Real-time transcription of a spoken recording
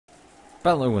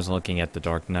Butler was looking at the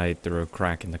dark night through a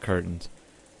crack in the curtains.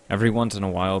 Every once in a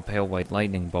while, a pale white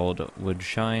lightning bolt would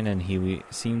shine, and he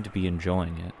seemed to be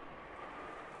enjoying it.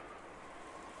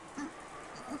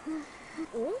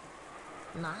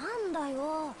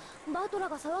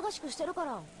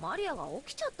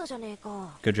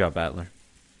 Good job, Butler.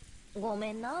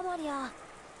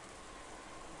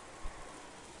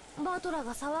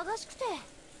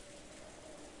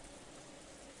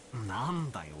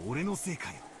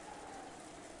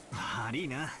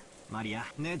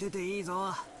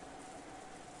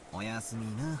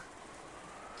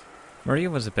 Maria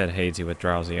was a bit hazy with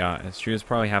drowsy eyes. She was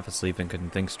probably half asleep and couldn't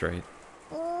think straight.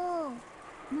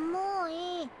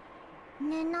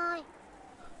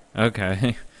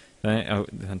 Okay. Oh,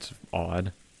 that's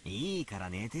odd.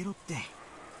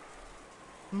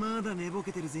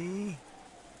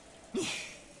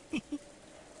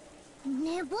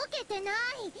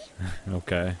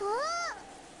 Okay.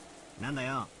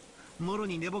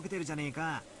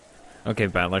 Okay,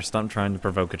 Butler, stop trying to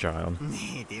provoke a child.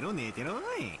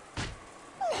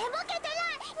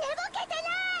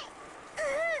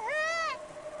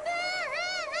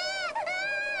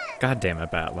 God damn it,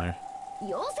 Butler.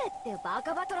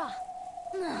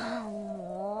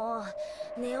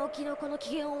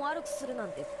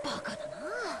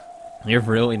 You're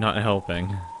really not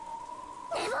helping.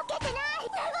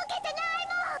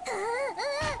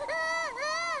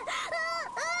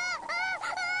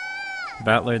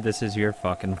 Butler, this is your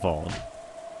fucking fault.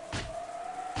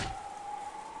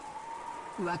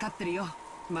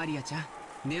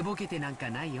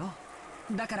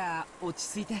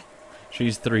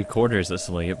 She's 3/4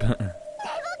 asleep.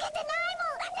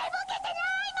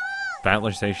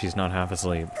 Butler says she's not half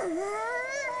asleep.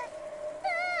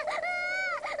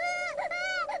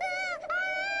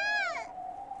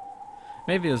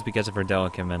 Maybe it was because of her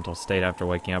delicate mental state after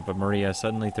waking up, but Maria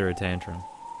suddenly threw a tantrum.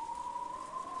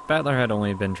 Butler had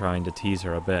only been trying to tease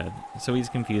her a bit, so he's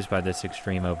confused by this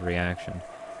extreme overreaction.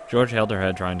 George held her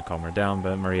head trying to calm her down,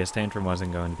 but Maria's tantrum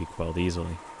wasn't going to be quelled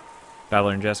easily.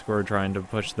 Butler and Jessica were trying to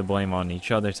push the blame on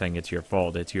each other, saying it's your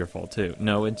fault too.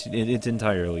 No, it's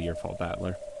entirely your fault,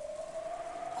 Butler.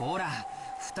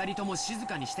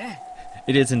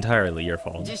 It is entirely your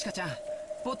fault.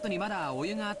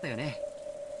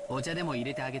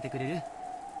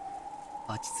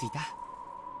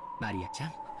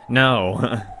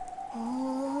 No.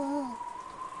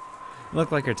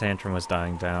 Looked like her tantrum was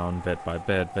dying down bit by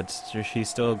bit, but she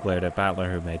still glared at Butler,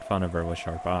 who made fun of her with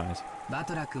sharp eyes.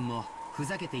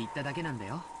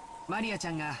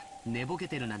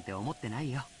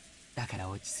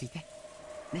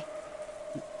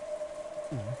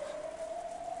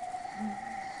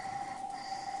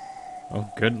 Oh,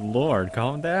 good lord,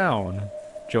 calm down.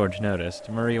 George noticed.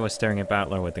 Maria was staring at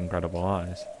Butler with incredible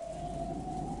eyes.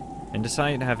 And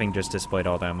despite having just displayed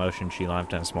all that emotion, she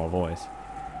laughed in a small voice.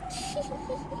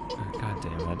 Oh, God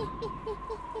damn it.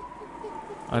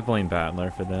 I blame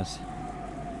Butler for this.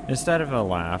 Instead of a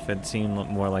laugh, it seemed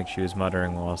more like she was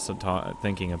muttering while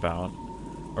thinking about,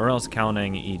 or else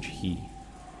counting each he.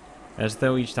 As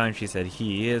though each time she said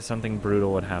he, something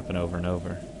brutal would happen over and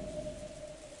over.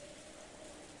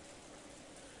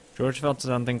 George felt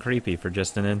something creepy for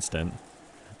just an instant,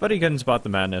 but he couldn't spot the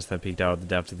madness that peeked out of the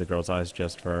depths of the girl's eyes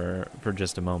for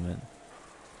just a moment.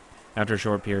 After a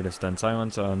short period of stunned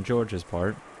silence on George's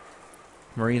part,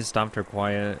 Maria stopped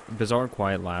her bizarre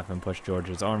quiet laugh and pushed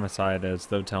George's arm aside as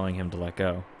though telling him to let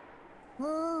go.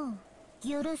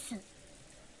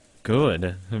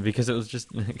 Good, because it was just,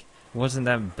 wasn't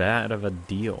that bad of a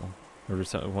deal. Or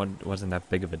wasn't that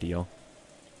big of a deal.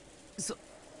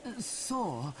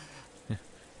 So...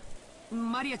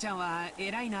 Maria-chan wa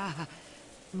erai na.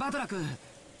 Butler-kun,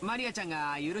 Maria-chan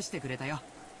ga yurushite kureta yo.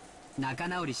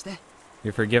 Nakanaori shite.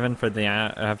 You're forgiven for the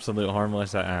absolute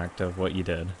harmless act of what you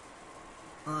did.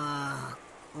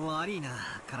 Wari na,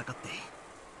 karakatte.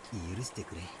 Yurushite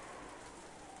kure.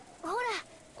 Hora,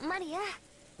 Maria,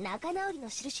 nakanaori no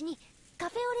shirushi ni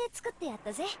cafe ore tsukutte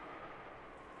yatta ze.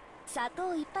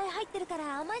 Satou ippai haitteru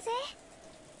kara amai ze.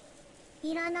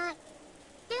 Iranai.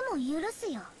 Demo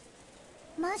yurusu yo.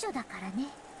 Majo da kara ne.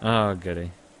 Oh,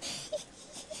 goody.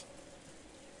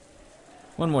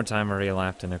 One more time, Maria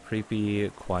laughed in a creepy,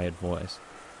 quiet voice.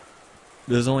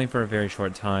 It was only for a very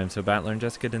short time, so Butler and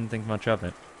Jessica didn't think much of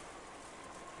it.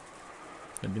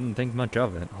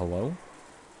 Hello?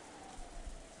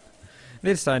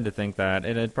 They decided to think that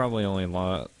it had probably only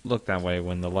looked that way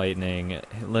when the lightning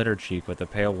lit her cheek with a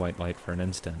pale white light for an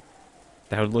instant.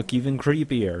 That would look even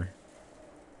creepier.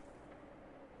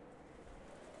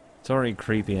 It's already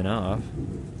creepy enough.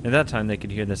 At that time, they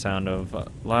could hear the sound of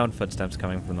loud footsteps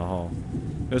coming from the hall.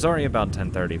 It was already about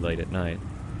 10:30 late at night.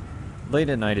 Late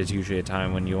at night is usually a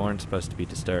time when you aren't supposed to be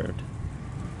disturbed.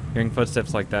 Hearing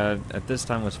footsteps like that at this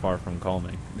time was far from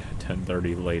calming.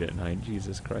 10:30 late at night.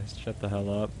 Jesus Christ, shut the hell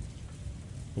up.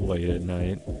 Late at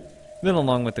night. Then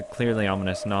along with the clearly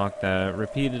ominous knock that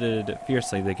repeated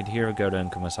fiercely, they could hear Goda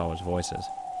and Kumasawa's voices.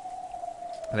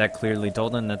 That clearly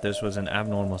told them that this was an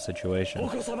abnormal situation.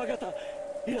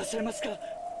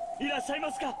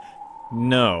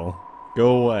 No.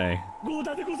 Go away.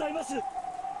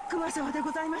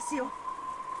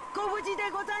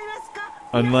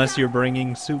 Unless you're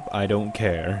bringing soup, I don't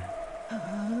care.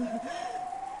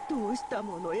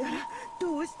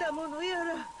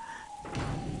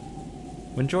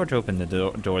 When George opened the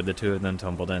door, the two of them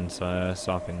tumbled in,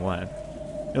 sopping wet.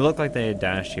 It looked like they had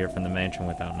dashed here from the mansion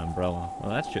without an umbrella. Well,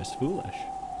 that's just foolish.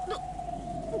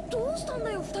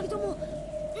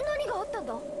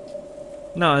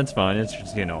 No, it's fine. It's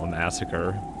just, you know, a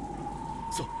massacre.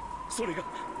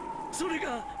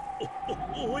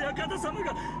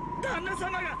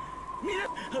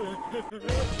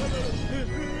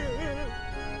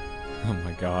 Oh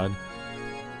my god.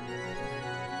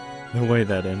 The way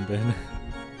that ended.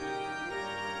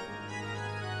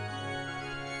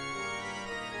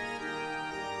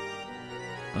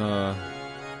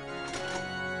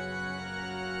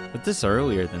 But this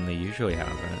earlier than they usually have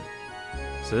it.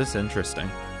 So this is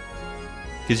interesting.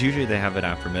 Because usually they have it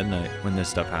after midnight when this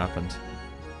stuff happens.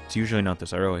 It's usually not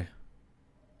this early.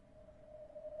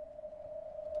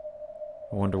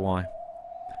 I wonder why.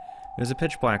 It was a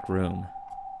pitch black room.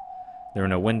 There were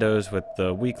no windows. With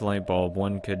the weak light bulb,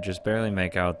 one could just barely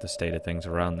make out the state of things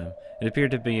around them. It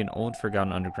appeared to be an old,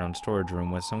 forgotten underground storage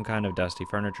room with some kind of dusty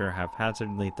furniture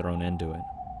haphazardly thrown into it.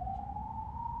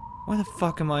 Why the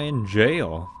fuck am I in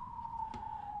jail?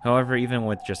 However, even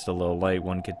with just a little light,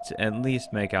 one could at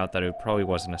least make out that it probably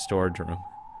wasn't a storage room.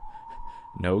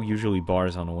 No, usually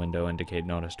bars on a window indicate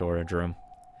not a storage room.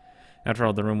 After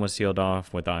all, the room was sealed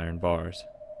off with iron bars.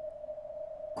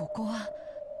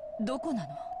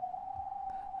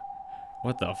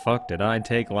 What the fuck did I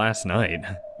take last night?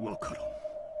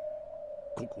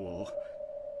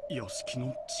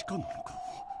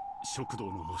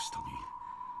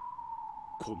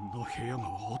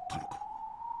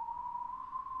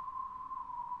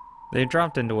 They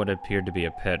dropped into what appeared to be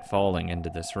a pit, falling into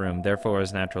this room. Therefore, it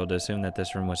was natural to assume that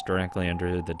this room was directly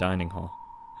under the dining hall.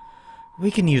 We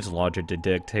can use logic to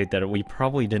dictate that we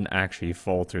probably didn't actually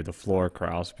fall through the floor,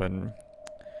 Kraus, but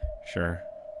sure.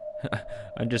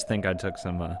 I just think I took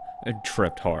some,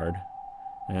 tripped hard,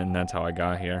 and that's how I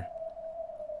got here.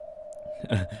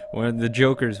 Well, the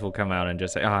jokers will come out and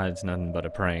just say, it's nothing but a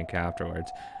prank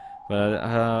afterwards. But,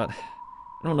 I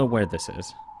don't know where this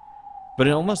is. But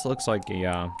it almost looks like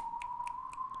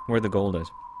where the gold is.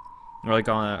 Or like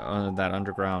on that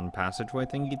underground passageway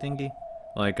thingy.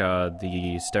 Like,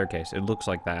 the staircase. It looks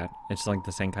like that. It's like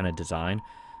the same kind of design.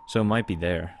 So it might be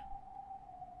there.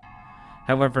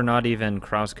 However, not even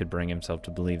Kraus could bring himself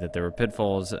to believe that there were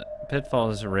pitfalls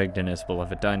rigged in his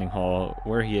beloved dining hall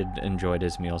where he had enjoyed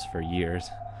his meals for years.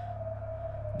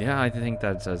 Yeah, I think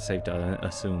that's safe to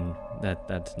assume that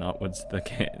that's not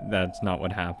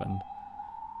what happened.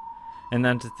 And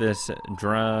that this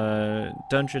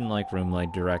dungeon-like room lay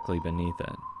directly beneath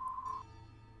it.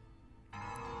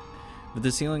 But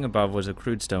the ceiling above was a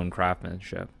crude stone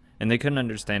craftsmanship, and they couldn't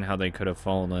understand how they could have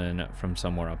fallen from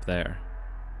somewhere up there.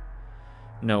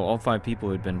 No, all 5 people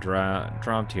who had been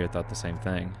dropped here thought the same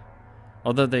thing.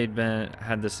 Although they'd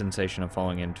had the sensation of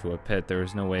falling into a pit, there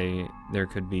was no way there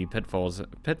could be pitfalls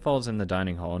in the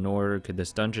dining hall, nor could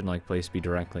this dungeon-like place be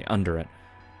directly under it.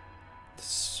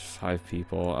 5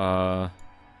 people.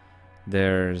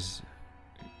 There's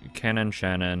Canon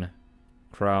Shannon,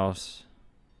 Kraus,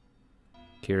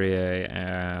 Kyrie,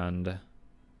 and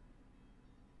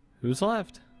who's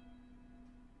left?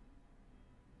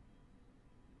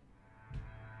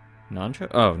 Nanjo?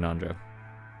 Oh, Nanjo.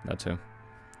 That's who.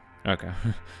 Okay.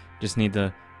 Just need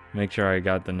to make sure I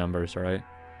got the numbers right.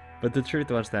 But the truth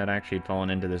was that actually had fallen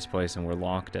into this place and were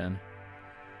locked in.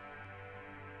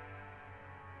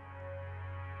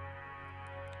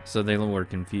 So they were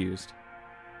confused.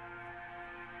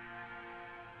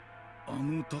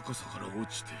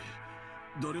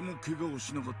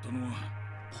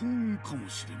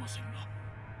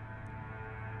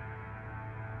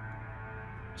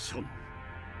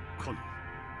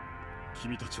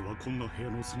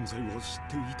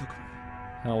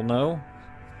 Hell no.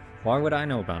 Why would I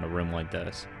know about a room like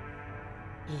this?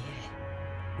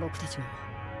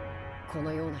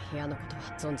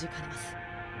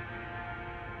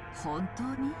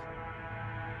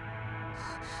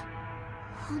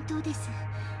 本当です。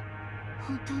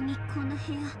本当にこの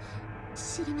部屋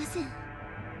知りません。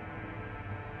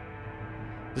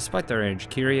 Despite their age,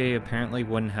 Kyrie apparently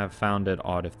wouldn't have found it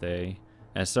odd if they,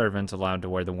 as servants allowed to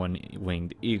wear the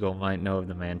one-winged eagle, might know of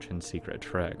the mansion's secret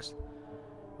tricks.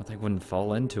 But they wouldn't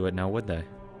fall into it now, would they?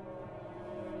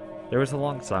 There was a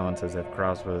long silence as if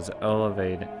Krauss was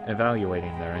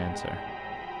evaluating their answer.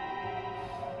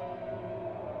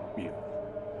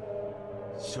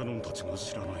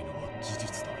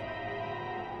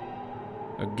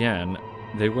 Again,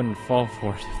 they wouldn't fall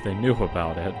for it if they knew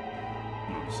about it.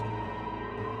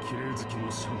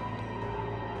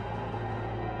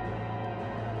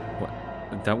 What?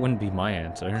 That wouldn't be my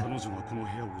answer.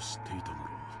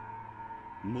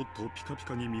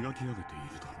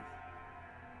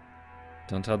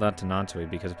 Don't tell that to Natsui,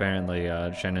 because apparently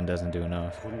Shannon doesn't do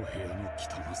enough.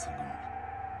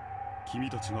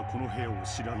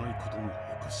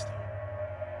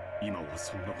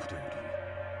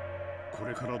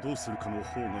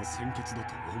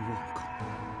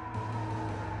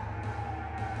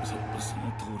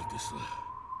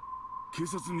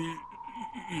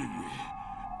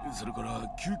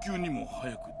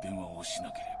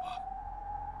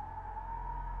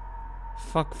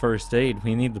 Fuck first aid,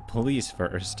 we need the police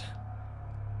first.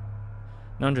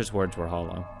 Nandra's words were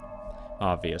hollow.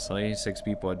 Obviously, 6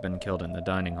 people had been killed in the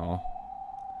dining hall.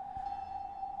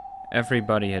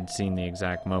 Everybody had seen the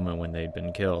exact moment when they'd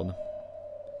been killed.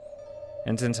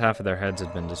 And since half of their heads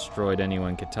had been destroyed,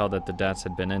 anyone could tell that the deaths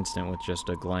had been instant with just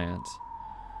a glance.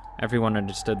 Everyone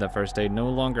understood that first aid no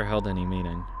longer held any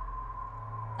meaning.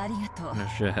 No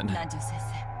shit.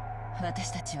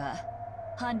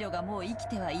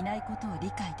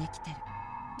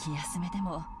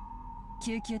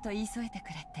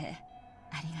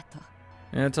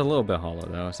 Yeah, it's a little bit hollow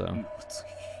though, so.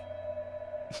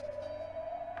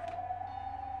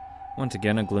 Once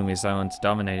again, a gloomy silence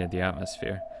dominated the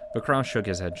atmosphere, but Krauss shook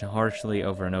his head harshly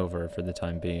over and over for the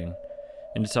time being,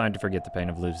 and decided to forget the pain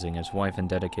of losing his wife and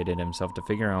dedicated himself to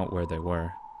figure out where they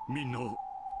were.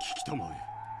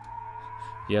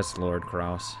 Yes, Lord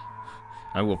Krauss.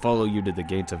 I will follow you to the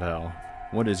gates of hell.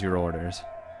 What is your orders?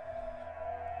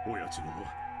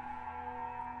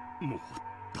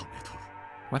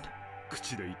 What?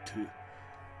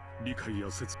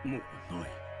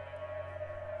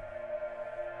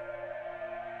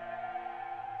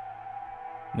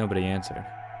 Nobody answered.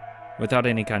 Without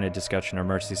any kind of discussion or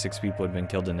mercy, 6 people had been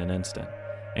killed in an instant.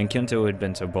 And Kinto had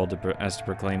been so bold as to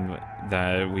proclaim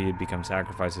that we had become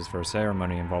sacrifices for a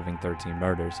ceremony involving 13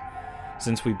 murders.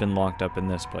 Since we've been locked up in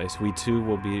this place, we too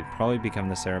will probably become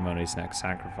the ceremony's next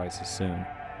sacrifices soon.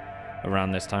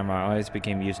 Around this time, our eyes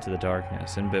became used to the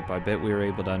darkness, and bit by bit we were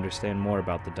able to understand more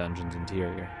about the dungeon's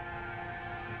interior.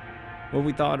 What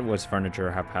we thought was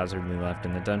furniture haphazardly left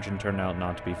in the dungeon turned out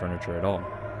not to be furniture at all.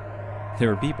 They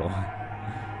were people.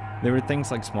 There were things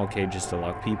like small cages to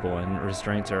lock people in,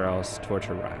 restraints or else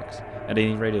torture racks. At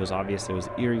any rate, it was obvious it was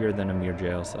eerier than a mere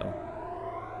jail cell.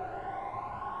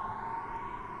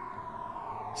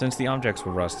 Since the objects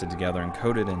were rusted together and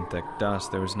coated in thick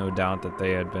dust, there was no doubt that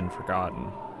they had been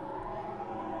forgotten.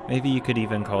 Maybe you could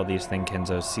even call these things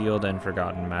Kenzo's sealed and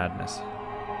forgotten madness.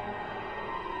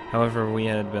 However, we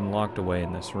had been locked away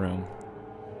in this room.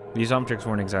 These objects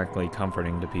weren't exactly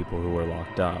comforting to people who were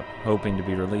locked up, hoping to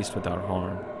be released without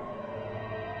harm.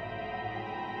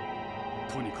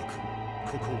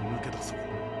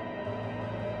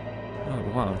 Oh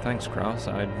wow, thanks Krauss,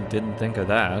 I didn't think of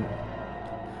that.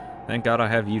 Thank God I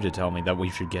have you to tell me that we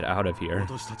should get out of here.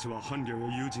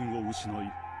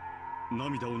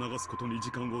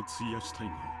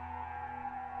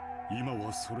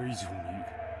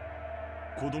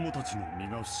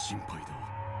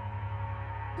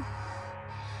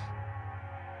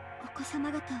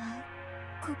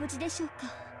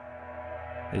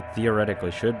 They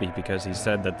theoretically should be, because he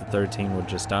said that the 13 would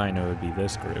just die and it would be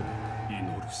this group.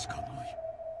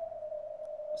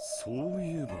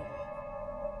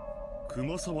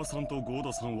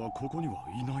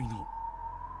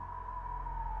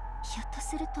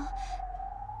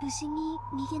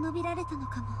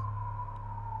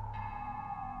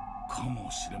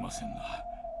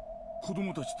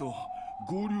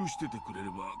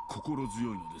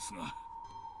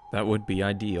 That would be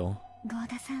ideal.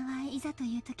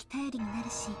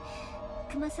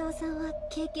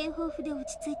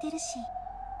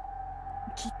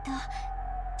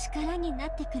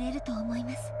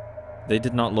 They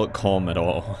did not look calm at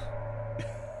all.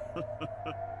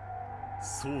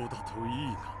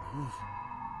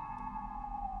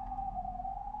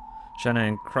 Shanna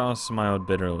and Krauss smiled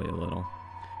bitterly a little,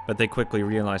 but they quickly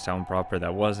realized how improper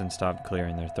that was and stopped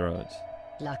clearing their throats.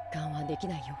 楽観はでき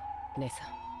ないよ、姉さん。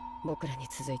僕らに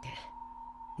続いて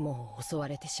もう襲わ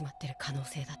れてしまってる可能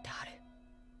性だってある。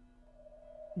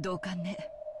同感ね。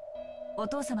お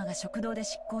父様が食堂で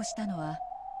執行したのは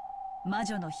魔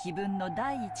女の碑文の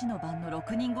第1の番の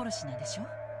6人殺しなんでしょ。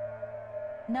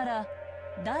なら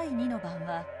第2の番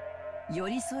は寄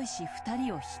り添いし2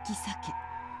人を引き裂け。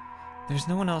 There's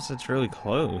no one else that's really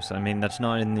close. I mean, that's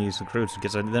not in these recruits,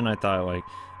 because then I thought, like,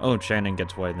 oh, Shannon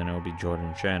gets away, then it would be Jordan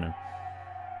and Shannon.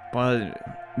 But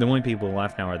the only people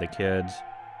left now are the kids.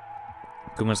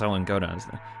 Kumasawa and Goda.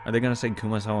 Are they gonna say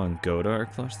Kumasawa and Goda are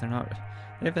close? They're not.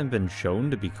 They haven't been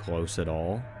shown to be close at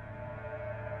all.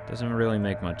 Doesn't really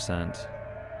make much sense.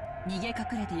 逃げ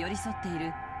隠れて寄り添ってい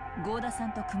るゴーダさ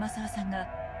んと熊沢さんが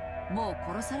もう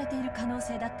殺されている可能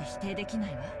性だって否定できな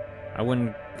いわ。I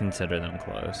wouldn't consider them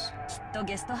close. きっと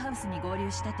ゲストハウスに合流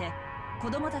してて子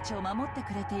供たちを守って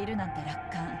くれているなんて楽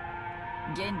観、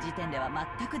現時点では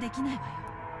全くできないわよ。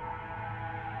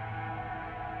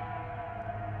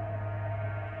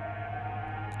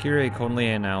Kyrie coldly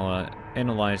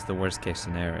analyzed the worst-case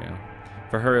scenario.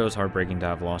 For her, it was heartbreaking to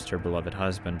have lost her beloved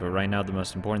husband, but right now the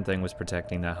most important thing was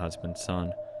protecting that husband's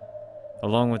son,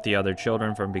 along with the other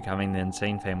children from becoming the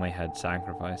insane family head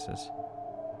sacrifices.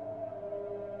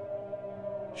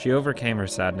 She overcame her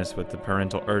sadness with the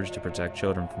parental urge to protect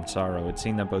children from sorrow. It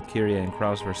seemed that both Kyrie and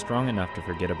Kraus were strong enough to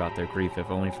forget about their grief,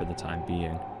 if only for the time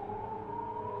being.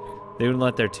 They would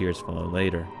let their tears flow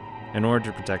later. In order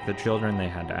to protect the children, they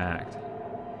had to act.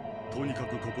 とにか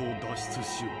くここを脱出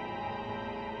しよう。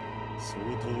相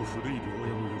当古い牢屋の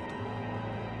よう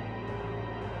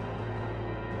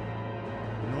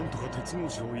だ。なんとか鉄格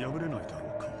子を破れないだろ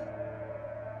うか。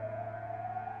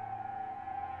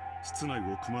室内を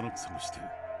くまなく探して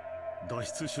脱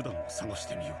出手段を探し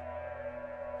てみよ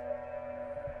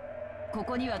う。こ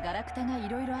こにはガラクタがい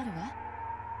ろいろあるわ。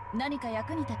何か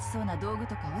役に立ちそうな道具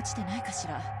とか落ちてないかし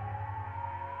ら。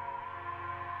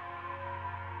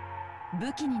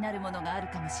武器になるものがある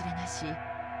かもしれないし、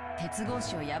鉄格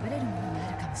子を破れるものが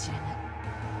あるかもしれない。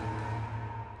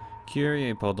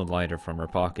Kyrie pulled a lighter from her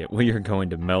pocket. We are going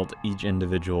to melt each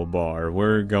individual bar.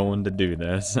 We're going to do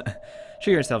this.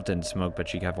 She herself didn't smoke, but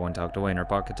she kept one tucked away in her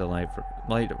pocket to light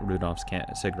Rudolph's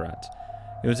cigarettes.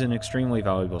 It was an extremely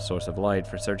valuable source of light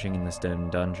for searching in this dim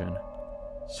dungeon.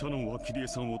 シャノンはキリエ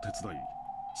さんを手伝い、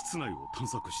室内を探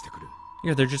索してくれ。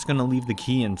Yeah, they're just gonna leave the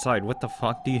key inside. What the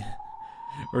fuck do you...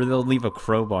 Or they'll leave a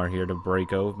crowbar here to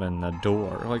break open the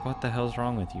door. Like, what the hell's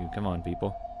wrong with you? Come on,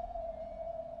 people.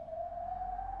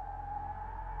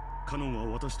 カノンは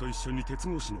私と一緒に鉄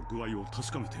格子の具合を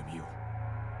確かめてみよう。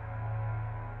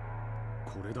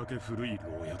これだけ古い牢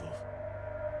屋だ。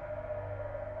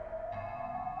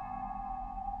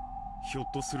ひょ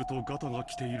っとするとガタが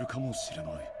来ているかもしれ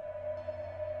ない。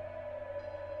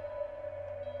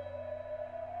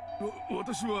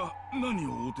私は何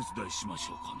をお手伝いしまし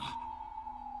ょうかな。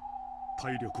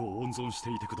体力を温存し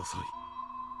ていてくださ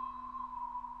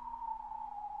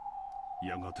い。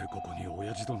やがてここに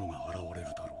親父殿が現れ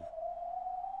るだろ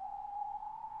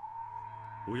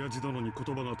う。親父殿に言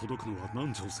葉が届くのは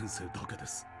南條先生だけで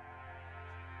す。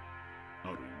あ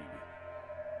る意味、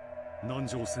南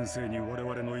條先生に我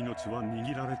々の命は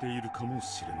握られているかも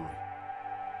し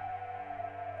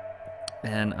れ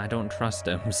ない。And I don't trust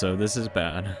him, so this is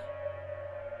bad.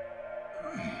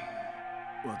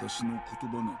 私の言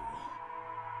葉など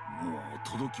もう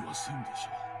届きはせんでし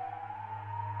ょ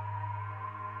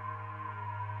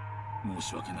う。申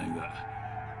し訳ないが、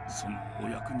そのお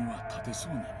役には立てそ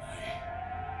うにない。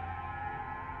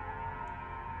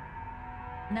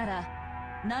なら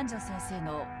南條先生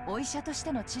のお医者とし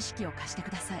ての知識を貸してく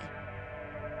ださい。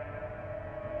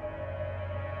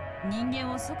人間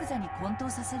を即座に混沌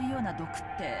させるような毒っ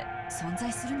て存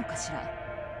在するのかしら。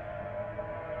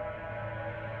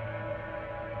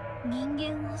人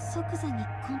間を即座に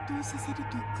混沌させる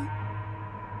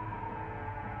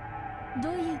毒？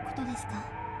どういうことですか？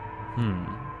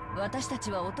私た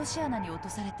ちは落とし穴に落と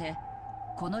されて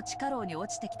この地下牢に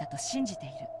落ちてきたと信じてい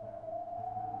る。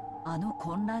あの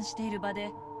混乱している場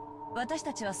で私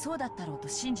たちはそうだったろうと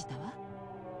信じたわ。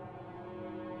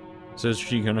So is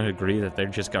she gonna agree that they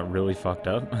just got really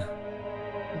fucked up?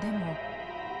 でも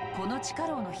この地下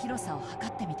牢の広さを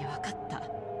測ってみて分かった。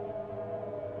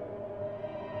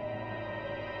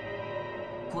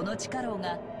この地下牢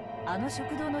があの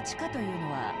食堂の地下という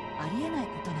のはありえない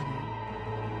ことなの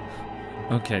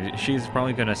よ。Okay, she's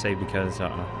probably gonna say because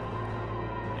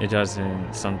it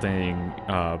doesn't something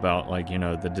about like, you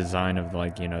know, the design of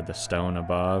like, you know, the stone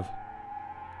above.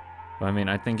 But I mean,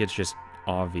 I think it's just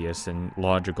obvious and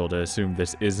logical to assume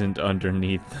this isn't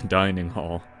underneath the dining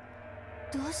hall.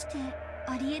 どうして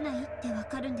ありえないってわ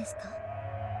かるんですか？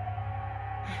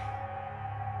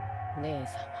姉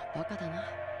さんはバカだな。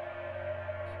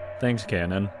 Thanks,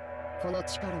 Cannon. この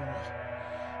地下牢は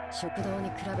食堂に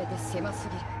比べて狭す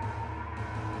ぎる。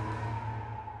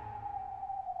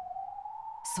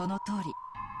その通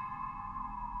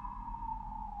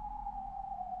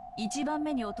り。1番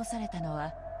目に落とされたの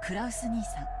はクラウス兄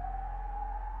さ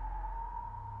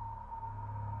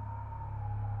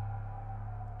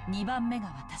ん。2番目が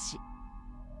私。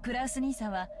クラウス兄さ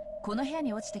んはこの部屋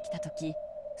に落ちてきた時、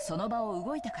その場を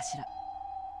動いたかしら。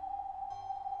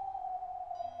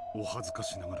お恥ずか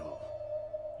しながら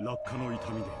落下の痛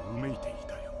みでうめいてい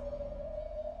たよ。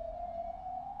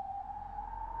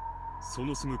そ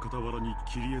のすぐ傍らに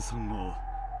桐江さんが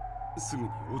すぐに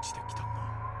落ちてきたんだ。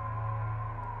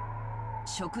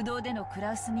食堂でのク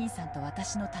ラウス兄さんと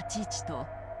私の立ち位置と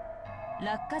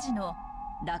落下時の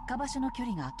落下場所の距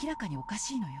離が明らかにおか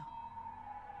しいのよ。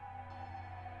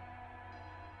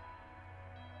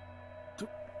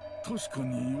確か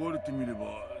に言われてみれば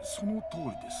その通り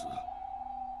です。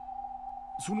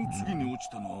その次に落ち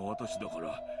たのは私だか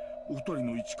ら、お二人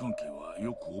の位置関係は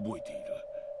よく覚えている。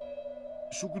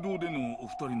食堂でのお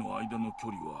二人の間の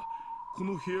距離はこ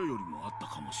の部屋よりもあった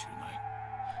かもしれない。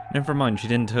Never mind, she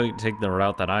didn't take the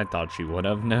route that I thought she would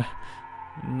have. No,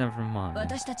 never mind.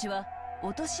 私たちは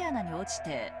落とし穴に落ち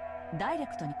てダイレ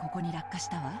クトにここに落下し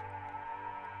たわ。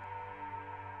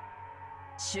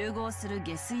集合する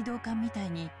下水道管みたい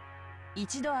に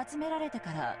一度集められて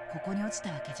からここに落ち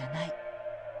たわけじゃない。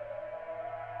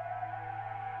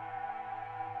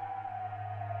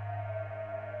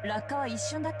落下は一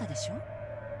瞬だったでしょ。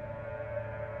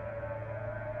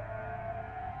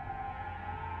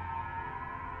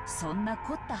そんな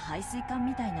凝った排水管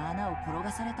みたいな穴を転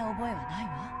がされた覚えはない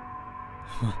わ。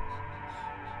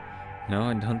No,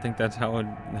 I don't think that's how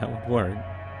that would work.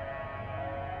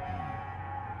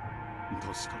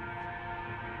 確か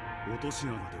に落とし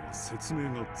穴では説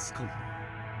明がつかんない。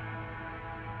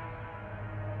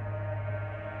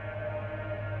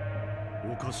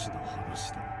おかしな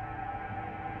話だ。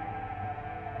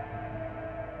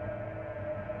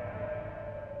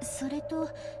それと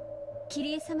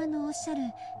桐江様のおっしゃる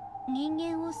人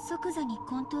間を即座に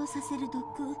混沌させる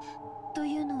毒と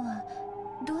いうのは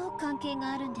どう関係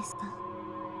があるんですか？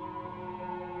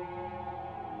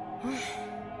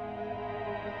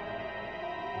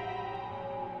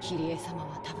桐江様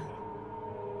は多分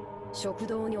食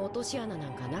堂に落とし穴な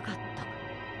んかなかったと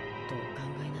お考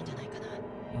えなんじゃないかな。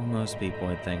 Well, most people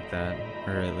would think that,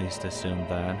 or at least assume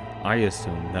that. I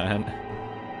assume that.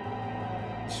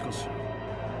 しかし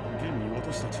現に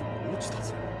私たちは落ちた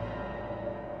ぞ。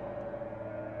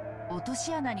落と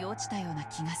し穴に落ちたような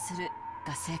気がする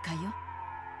が正解よ。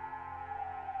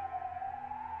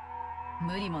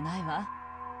無理もないわ。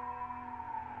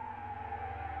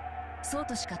そう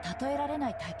としか例えられな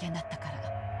い体験だったから。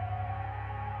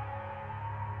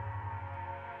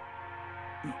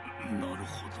なるほど。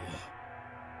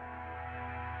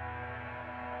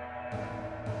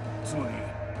つまり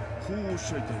こうおっ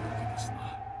しゃいたいわけですな。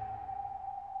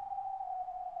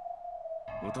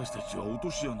私たちは落と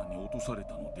し穴に落とされ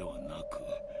たのではなく、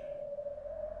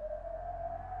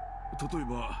例え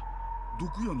ば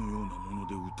毒矢のようなもの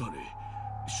で撃たれ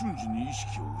瞬時に意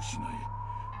識を失い、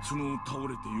その倒れ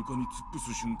て床に突っ伏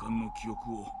す瞬間の記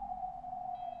憶を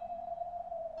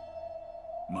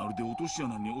まるで落とし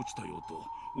穴に落ちたよと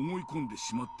思い込んで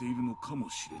しまっているのかも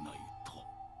しれないと。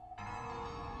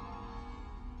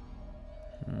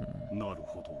なる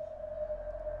ほど。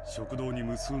食堂に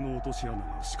無数の落とし穴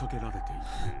が仕掛けられていて、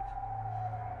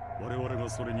我々が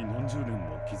それに何十年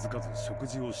も気づかず食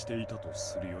事をしていたと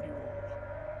するよりは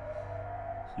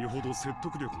よほど説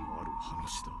得力のある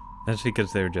話だ。 That's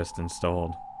because they were just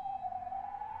installed.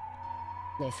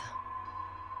 姉さ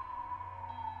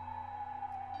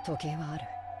ん、時計はある？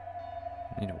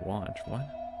 I need a watch. What?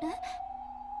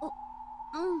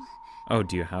 うん、 Oh,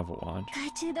 do you have a watch?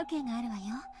 懐中時計があるわよ。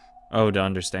 Oh, to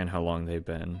understand how long they've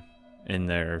been in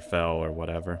there, fell, or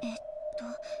whatever.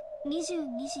 22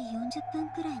時40分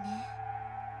くらいね。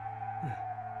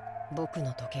僕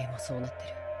の時計もそうなって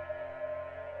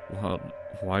る。 Well,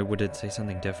 why would it say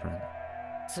something different?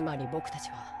 つまり僕たち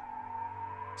は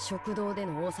食堂で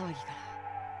の大騒ぎから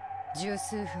十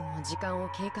数分も時間を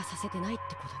経過させてないっ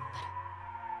てこと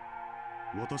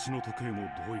になる。私の時計も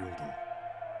同様だ。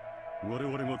我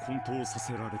々が混沌さ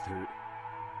せられて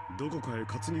どこかへ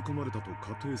担ぎ込まれたと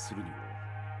仮定するには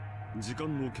時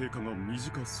間の経過が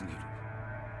短すぎる。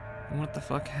 What the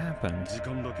fuck happened? 時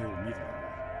間だけを見るな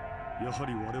らやは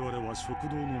り我々は食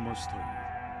堂の真下に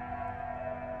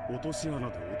落とし穴で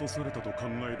落とされたと考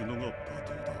えるのが妥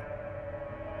当だ。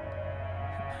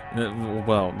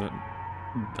Well,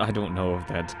 I don't know if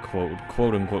that's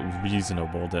quote unquote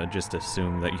reasonable to just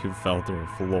assume that you fell through a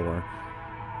floor.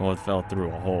 Well, it fell through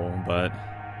a hole, but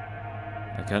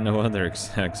I got no other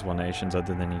explanations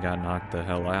other than you got knocked the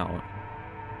hell out.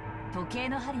 時計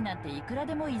の針なんていくら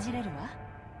でもいじれるわ。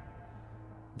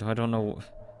 Though I don't know,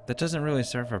 that doesn't really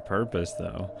serve a purpose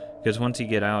though, because once you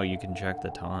get out, you can check the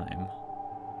time.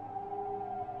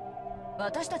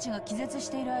 私たちが気絶し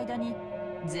ている間に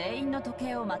全員の時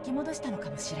計を巻き戻したのか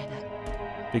もしれない。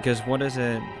 Because what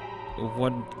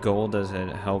goal does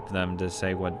it help them to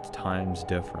say what time's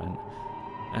different?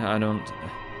 I don't,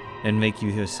 and make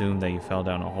you assume that you fell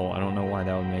down a hole. I don't know why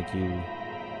that would make you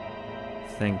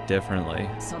think differently.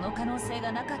 その可能性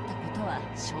がなかったことは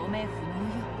証明不能よ。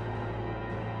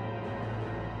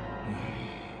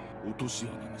落とし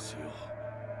穴にせよ、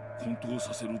混沌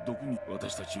させる毒に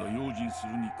私たちは用心す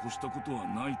るに越したことは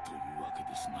ないというわけ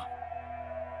ですな。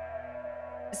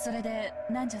それで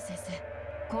南條先生、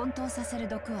混沌させる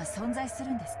毒は存在す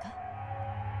るんですか？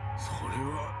それ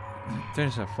は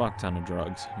There's a fuck ton of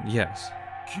drugs. Yes.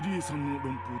 キリエさんの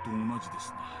論法と同じで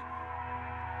すな。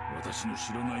私の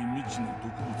知らない未知の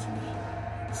毒物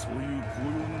にそういう効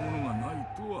用のものがない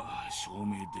とは証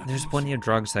明できません。 There's plenty of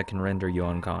drugs that can render you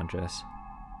unconscious.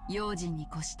 用心に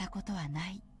越したことはな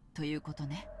いということ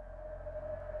ね。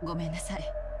ごめんなさい。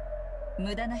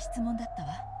無駄な質問だったわ。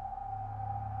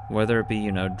 Whether it be,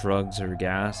 drugs or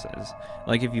gases.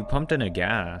 Like, if you pumped in a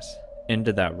gas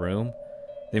into that room,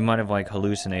 they might have,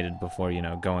 hallucinated before,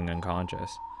 going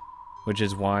unconscious. Which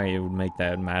is why it would make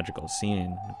that magical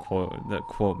scene,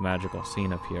 quote magical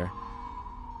scene appear.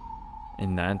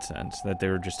 In that sense, that they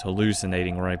were just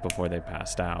hallucinating right before they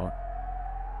passed out.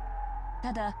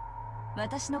 ただ、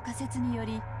私の仮説によ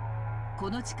り、こ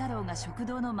の地下牢が食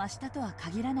堂の真下とは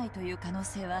限らないという可能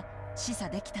性は示唆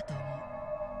できたと思う。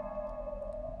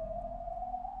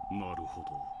 なるほ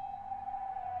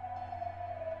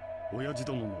ど。親父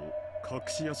殿の隠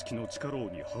し屋敷の地下牢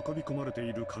に運び込まれて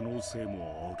いる可能性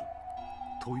もある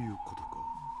ということか。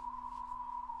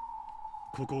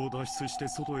ここを脱出して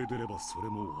外へ出ればそれ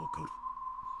もわかる。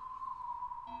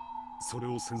それ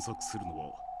を詮索するの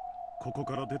はここ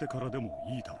から出てからでも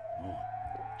いいだろうな。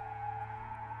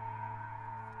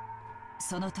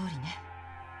その通りね。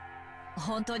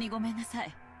本当にごめんなさ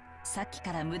い。さっき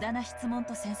から無駄な質問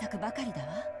と詮索ばかりだわ。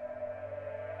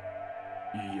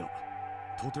いや、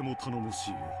とても頼もし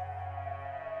いよ。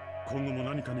今後も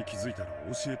何かに気づいたら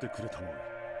教えてくれたまえ。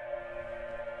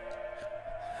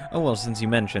 Oh well, since you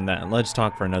mentioned that, let's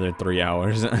talk for another 3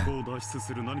 hours. ここを脱出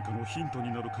する何かのヒント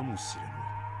になるかもしれない。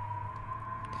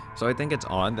 So I think it's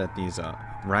odd that these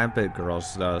rabbit girls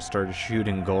started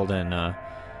shooting golden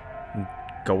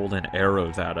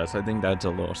arrows at us. I think that's a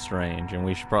little strange, and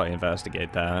we should probably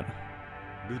investigate that.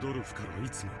 ルドルフからい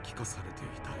つも聞かされてい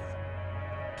たよ。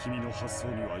君の発想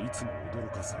にはいつも驚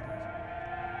かされ、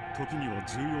時には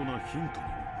重要なヒントに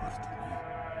もなるとね。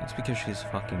 It's because she's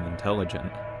fucking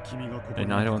intelligent, 君がここに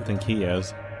and I don't think he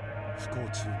is. 不幸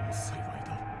中の幸い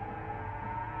だ。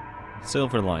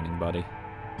 Silver lining, buddy.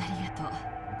 ありがとう。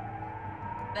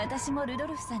私もルド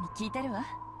ルフさんに聞いてるわ。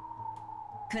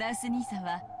クラウス兄さん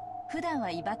は普段は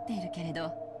威張っているけれ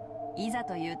ど、いざ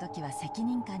という時は責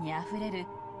任感にあふれる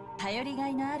頼りが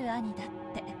いのある兄だっ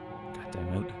て。 God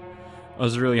damn it. I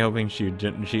was really hoping she'd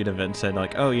have said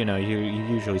oh, you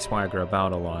usually swagger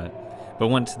about a lot, but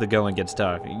once the going gets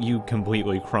tough, you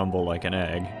completely crumble like an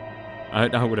egg. I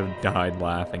would have died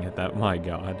laughing at that. My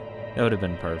God, that would have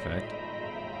been perfect.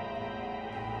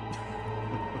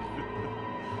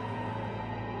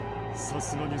 さ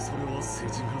すがにそれは世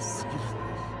辞が過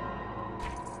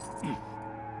ぎる。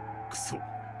くそ。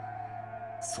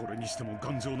それにしても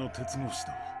頑丈な鉄格子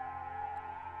だ。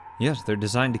 Yes, they're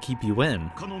designed to keep you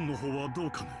in. カノンの方はど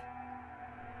うかね。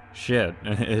 Shit,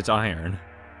 it's iron. い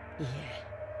え、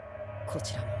こ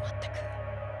ちらも全く。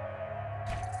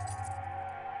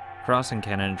 Cross and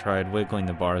Cannon tried wiggling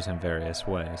the bars in various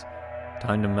ways.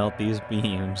 Time to melt these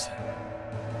beams.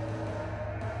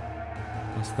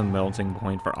 What's the melting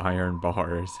point for iron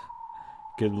bars?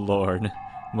 Good lord,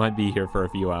 might be here for a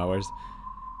few hours.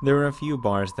 There were a few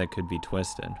bars that could be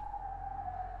twisted,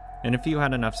 and a few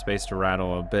had enough space to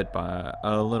rattle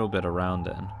a little bit around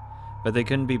in, but they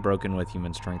couldn't be broken with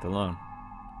human strength alone.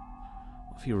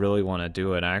 If you really want to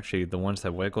do it, actually, the ones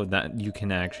that wiggled, that you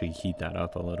can actually heat that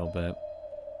up a little bit,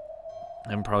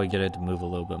 and probably get it to move a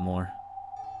little bit more.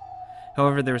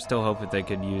 However, there was still hope that they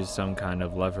could use some kind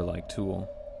of lever-like tool.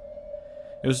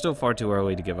 It was still far too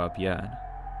early to give up yet.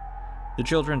 The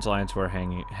children's lives were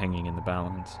hanging in the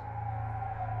balance.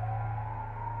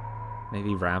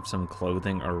 Maybe wrap some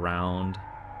clothing around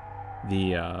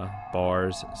the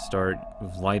bars, start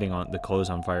lighting on the clothes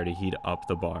on fire to heat up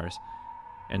the bars,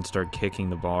 and start kicking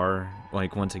the bar,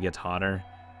 like, once it gets hotter,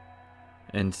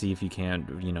 and see if you can't,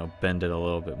 you know, bend it a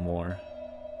little bit more.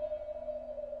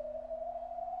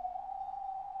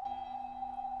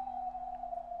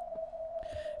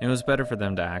 It was better for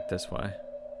them to act this way.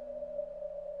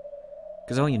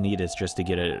 Because all you need is just to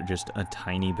get it just a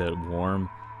tiny bit warm,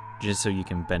 just so you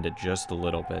can bend it just a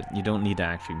little bit. You don't need to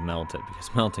actually melt it,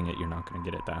 because melting it, you're not going to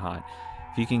get it that hot.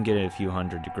 If you can get it a few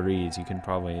hundred degrees, you can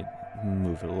probably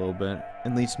move it a little bit,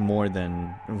 at least more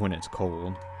than when it's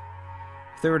cold.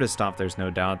 If they were to stop, there's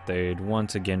no doubt they'd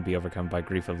once again be overcome by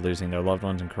grief of losing their loved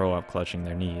ones and curl up clutching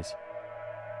their knees.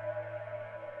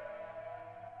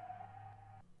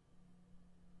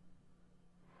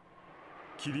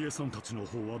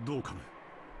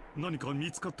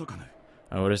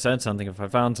 I would have said something if I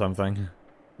found something.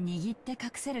 握って隠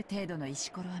せる程度の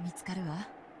石ころは見つかるわ。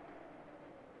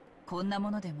こんなも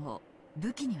のでも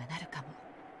武器にはなるかも。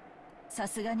さ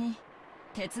すがに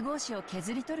鉄格子を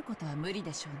削り取ることは無理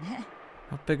でしょうね。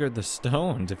How big are the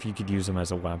stones if you could use them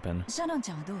as a weapon? シャノンち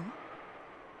ゃんはどう？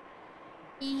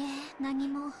いいえ、何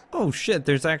も。 Oh shit,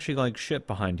 there's actually like shit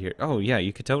behind here. Oh yeah,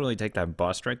 you could totally take that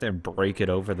bust right there, break it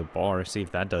over the bar, see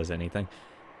if that does anything.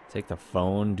 Take the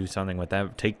phone, do something with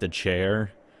that. Take the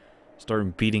chair,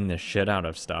 start beating the shit out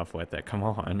of stuff with it. Come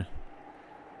on.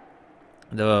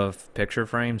 The picture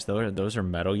frames, those are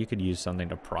metal. You could use something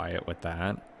to pry it with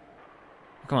that.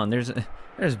 Come on, there's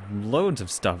loads of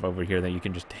stuff over here that you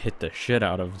can just hit the shit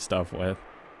out of stuff with.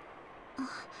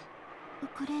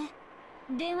 こ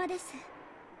れ電話です。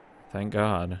 Thank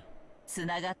God. つ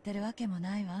ながってるわけも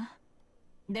ないわ。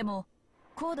でも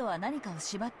コードは何かを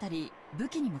縛ったり武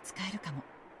器にも使えるかも。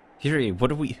 Yuri,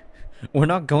 what are we? We're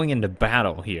not going into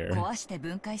battle here. 壊して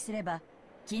分解すれば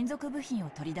金属部品を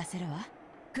取り出せるわ。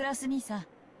クラス兄さん、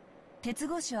鉄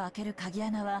格子を開ける鍵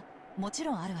穴はもち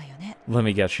ろんあるわよね。 Let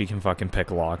me guess, she can fucking pick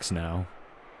locks now.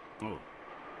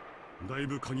 だい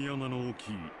ぶ鍵穴の大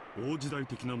きい大時代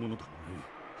的なものだね。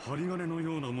針金の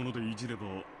ようなものでいじれば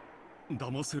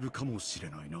騙せるかもしれ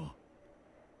ないな。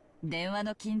電話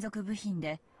の金属部品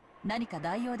で何か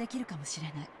代用できるかもしれ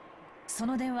ない。そ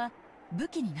の電話武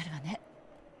器になるわね。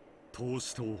投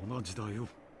資と同じだよ。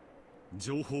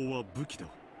情報は武器だ。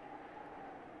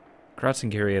 Kratz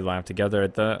and Kyrie laughed together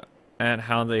at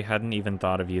how they hadn't even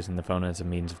thought of using the phone as a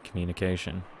means of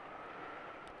communication.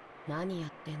 何や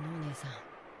ってんの姉さん。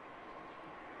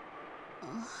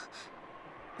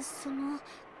その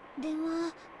電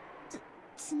話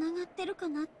つながってるか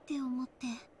なって思って。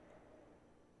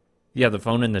 Yeah, the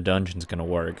phone in the dungeon's gonna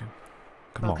work.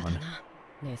 Come バカだ on. な、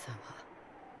姉さんは。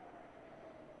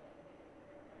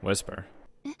 Whisper.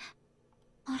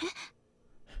 あれ？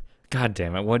 God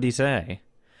damn it, what'd he say?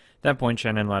 At that point,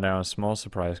 Shannon let out a small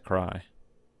surprised cry.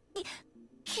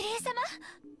 キリエ様？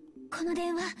この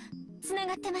電話つな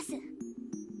がってます。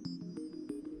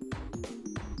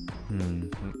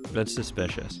 That's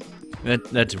suspicious.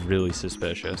 That's really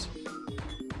suspicious.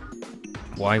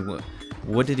 Why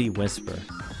what did he whisper?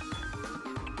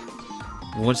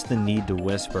 What's the need to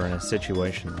whisper in a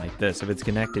situation like this? If it's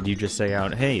connected, you just say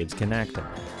out, hey, it's connected.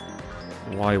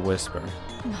 Why whisper?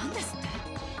 なんですって？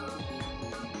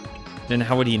 Then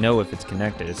how would he know if it's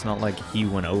connected? It's not like he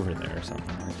went over there or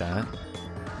something like that.